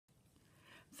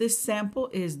This sample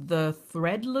is the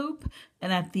thread loop,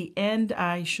 and at the end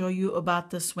I show you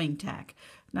about the swing tack.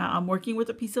 Now I'm working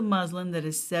with a piece of muslin that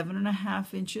is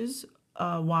 7.5 inches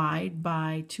wide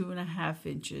by 2.5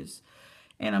 inches.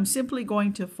 And I'm simply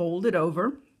going to fold it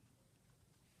over.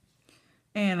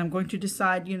 And I'm going to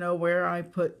decide, where I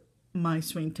put my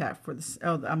swing tack for this,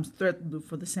 thread loop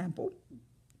for the sample.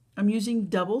 I'm using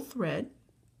double thread,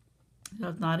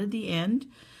 so not at the end.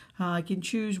 I can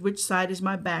choose which side is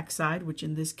my back side, which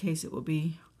in this case it will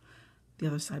be the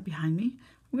other side behind me.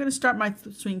 I'm going to start my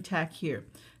swing tack here.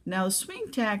 Now the swing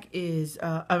tack is,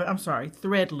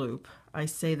 thread loop. I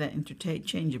say that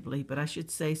interchangeably, but I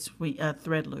should say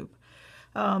thread loop.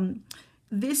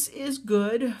 This is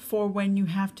good for when you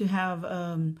have to have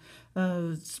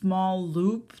a small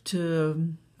loop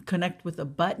to connect with a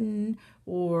button,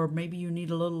 or maybe you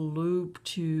need a little loop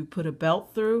to put a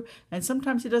belt through. And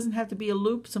sometimes it doesn't have to be a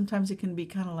loop. Sometimes it can be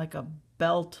kind of like a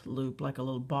belt loop, like a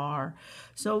little bar.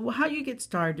 So how you get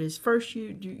started is first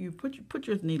you put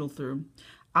your needle through.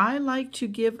 I like to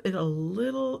give it a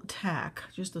little tack,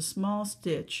 just a small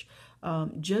stitch,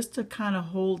 just to kind of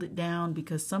hold it down,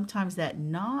 because sometimes that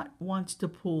knot wants to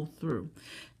pull through.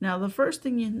 Now the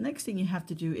next thing you have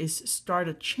to do is start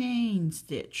a chain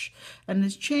stitch. And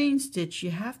this chain stitch, you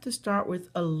have to start with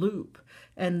a loop,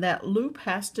 and that loop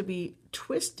has to be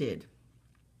twisted.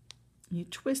 You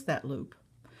twist that loop.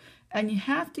 And you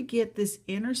have to get this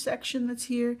intersection that's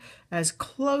here as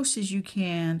close as you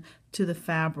can to the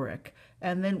fabric.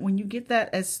 And then when you get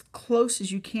that as close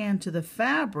as you can to the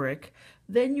fabric,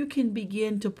 then you can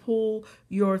begin to pull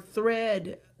your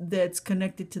thread that's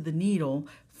connected to the needle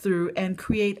through and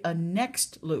create a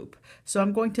next loop. So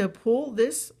I'm going to pull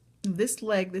this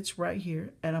leg that's right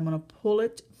here, and I'm going to pull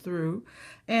it through.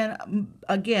 And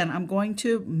again, I'm going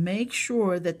to make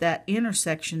sure that that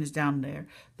intersection is down there.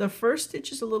 The first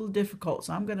stitch is a little difficult,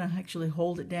 so I'm going to actually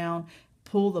hold it down,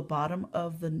 pull the bottom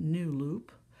of the new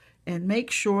loop, and make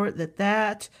sure that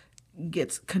that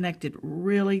gets connected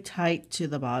really tight to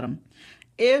the bottom.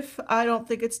 If I don't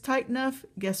think it's tight enough,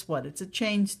 guess what? It's a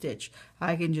chain stitch.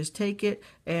 I can just take it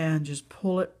and just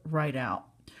pull it right out.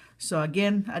 So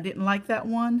again, I didn't like that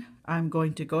one. I'm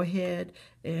going to go ahead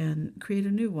and create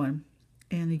a new one.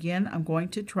 And again, I'm going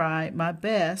to try my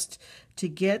best to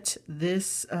get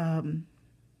this, let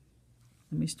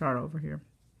me start over here.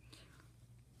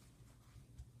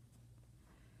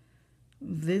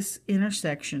 This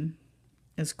intersection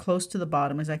as close to the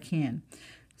bottom as I can.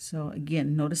 So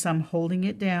again, notice I'm holding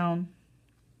it down.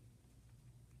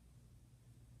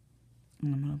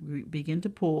 And I'm going to begin to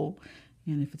pull.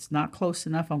 And if it's not close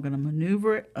enough, I'm going to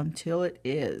maneuver it until it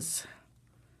is.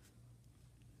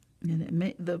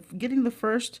 And getting the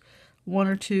first one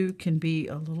or two can be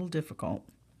a little difficult.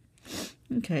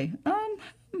 Okay,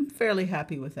 I'm fairly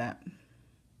happy with that.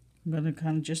 I'm going to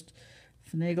kind of just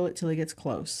finagle it till it gets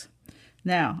close.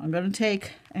 Now, I'm going to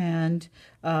take and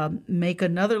make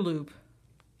another loop.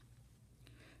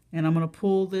 And I'm going to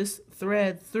pull this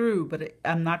thread through, but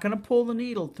I'm not going to pull the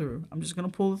needle through. I'm just going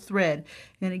to pull the thread.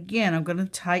 And again, I'm going to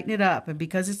tighten it up. And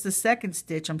because it's the second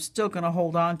stitch, I'm still going to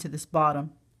hold on to this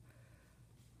bottom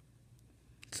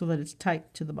so that it's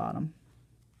tight to the bottom.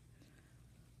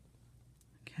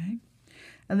 Okay.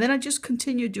 And then I just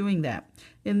continue doing that.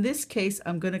 In this case,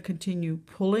 I'm going to continue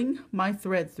pulling my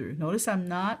thread through. Notice I'm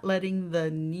not letting the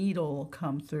needle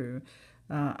come through.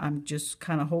 I'm just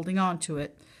kind of holding on to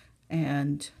it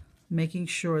and making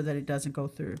sure that it doesn't go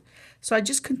through. So I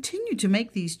just continue to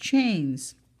make these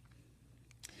chains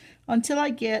until I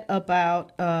get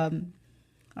about, I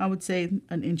would say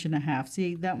 1.5 inches.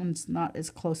 See, that one's not as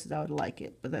close as I would like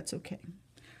it, but that's okay.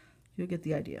 You'll get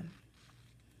the idea.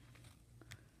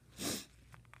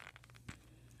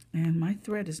 And my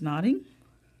thread is knotting.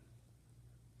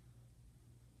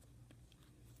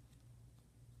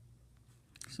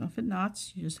 So if it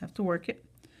knots, you just have to work it.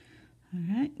 All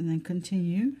right, and then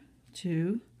continue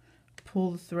to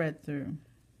pull the thread through.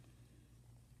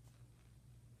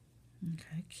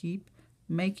 Okay, keep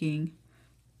making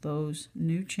those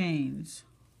new chains.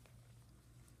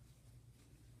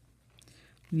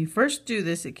 When you first do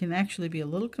this, it can actually be a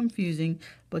little confusing,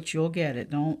 but you'll get it.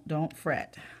 Don't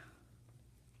fret.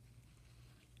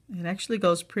 It actually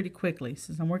goes pretty quickly.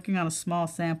 Since I'm working on a small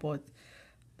sample,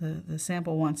 the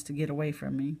sample wants to get away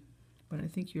from me. But I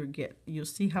think you'll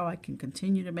see how I can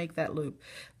continue to make that loop.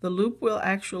 The loop will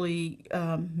actually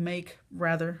make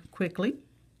rather quickly.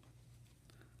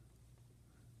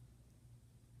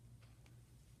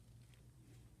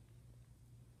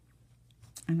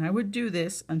 And I would do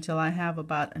this until I have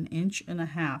about 1.5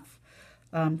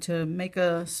 inches to make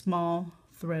a small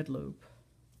thread loop.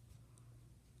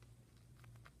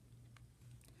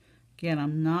 Again,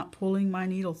 I'm not pulling my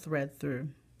needle thread through.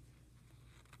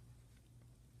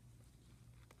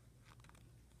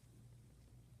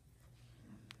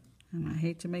 And I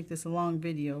hate to make this a long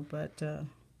video, but I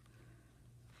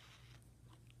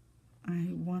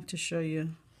want to show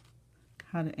you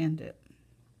how to end it.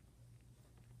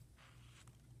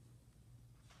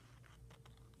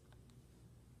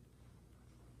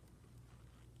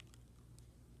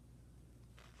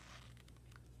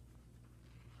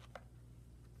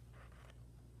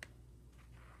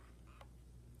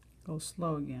 Go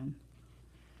slow again.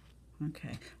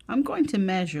 Okay, I'm going to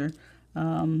measure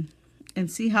and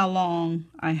see how long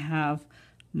I have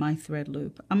my thread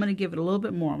loop. I'm going to give it a little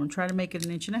bit more. I'm going to try to make it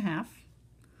 1.5 inches.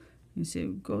 You see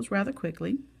it goes rather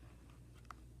quickly.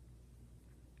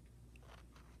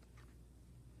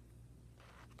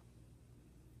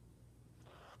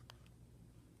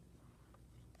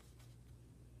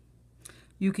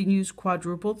 You can use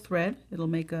quadrupled thread. It'll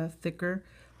make a thicker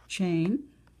chain.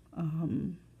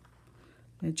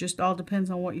 It just all depends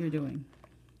on what you're doing.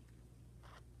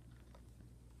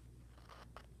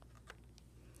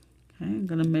 Okay, I'm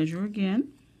going to measure again.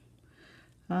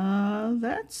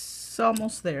 That's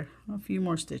almost there. A few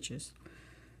more stitches.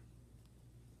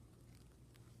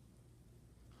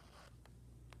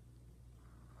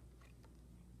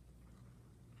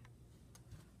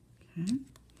 Okay,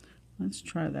 let's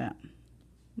try that.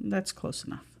 That's close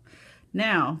enough.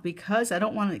 Now, because I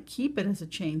don't want to keep it as a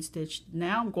chain stitch,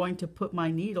 now I'm going to put my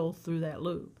needle through that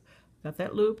loop. Got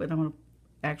that loop, and I'm going to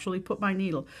actually put my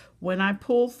needle. When I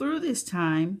pull through this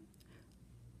time,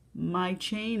 my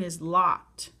chain is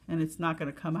locked and it's not going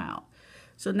to come out.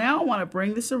 So now I want to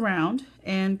bring this around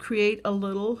and create a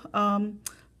little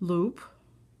loop.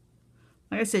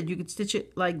 Like I said, you could stitch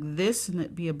it like this and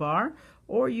it'd be a bar,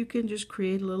 or you can just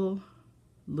create a little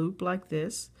loop like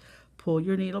this. Pull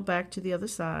your needle back to the other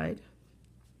side.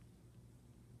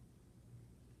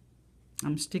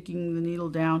 I'm sticking the needle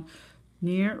down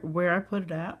near where I put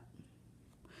it at.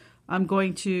 I'm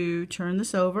going to turn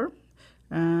this over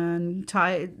and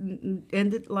tie it,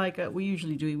 end it like we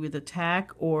usually do with a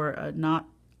tack or a knot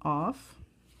off.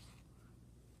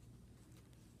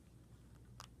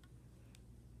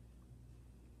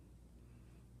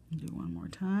 Do one more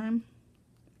time.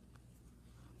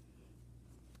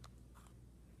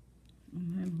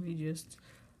 And then we just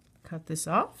cut this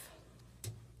off.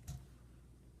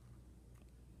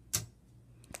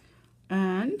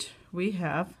 And we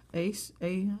have a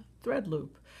thread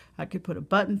loop. I could put a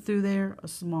button through there, a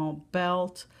small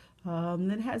belt.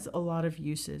 It has a lot of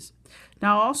uses.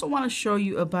 Now I also want to show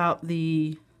you about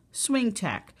the swing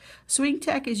tack. Swing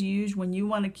tack is used when you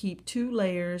want to keep 2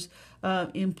 layers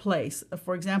in place.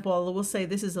 For example, I will say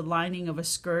this is a lining of a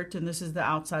skirt and this is the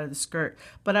outside of the skirt,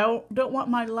 but I don't want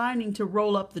my lining to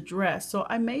roll up the dress, so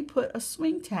I may put a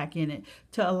swing tack in it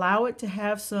to allow it to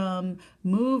have some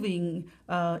moving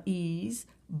ease,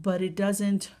 but it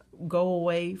doesn't go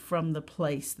away from the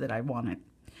place that I want it.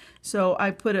 So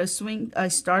I put a swing, I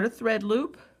start a thread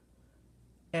loop,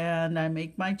 and I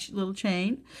make my little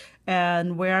chain,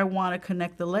 and where I want to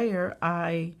connect the layer,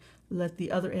 I let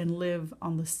the other end live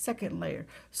on the second layer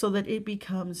so that it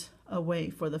becomes a way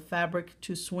for the fabric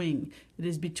to swing. It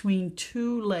is between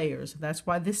 2 layers. That's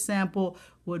why this sample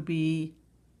would be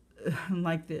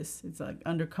like this. It's like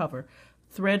undercover.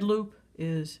 Thread loop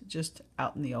is just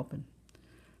out in the open.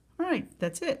 All right,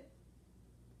 that's it.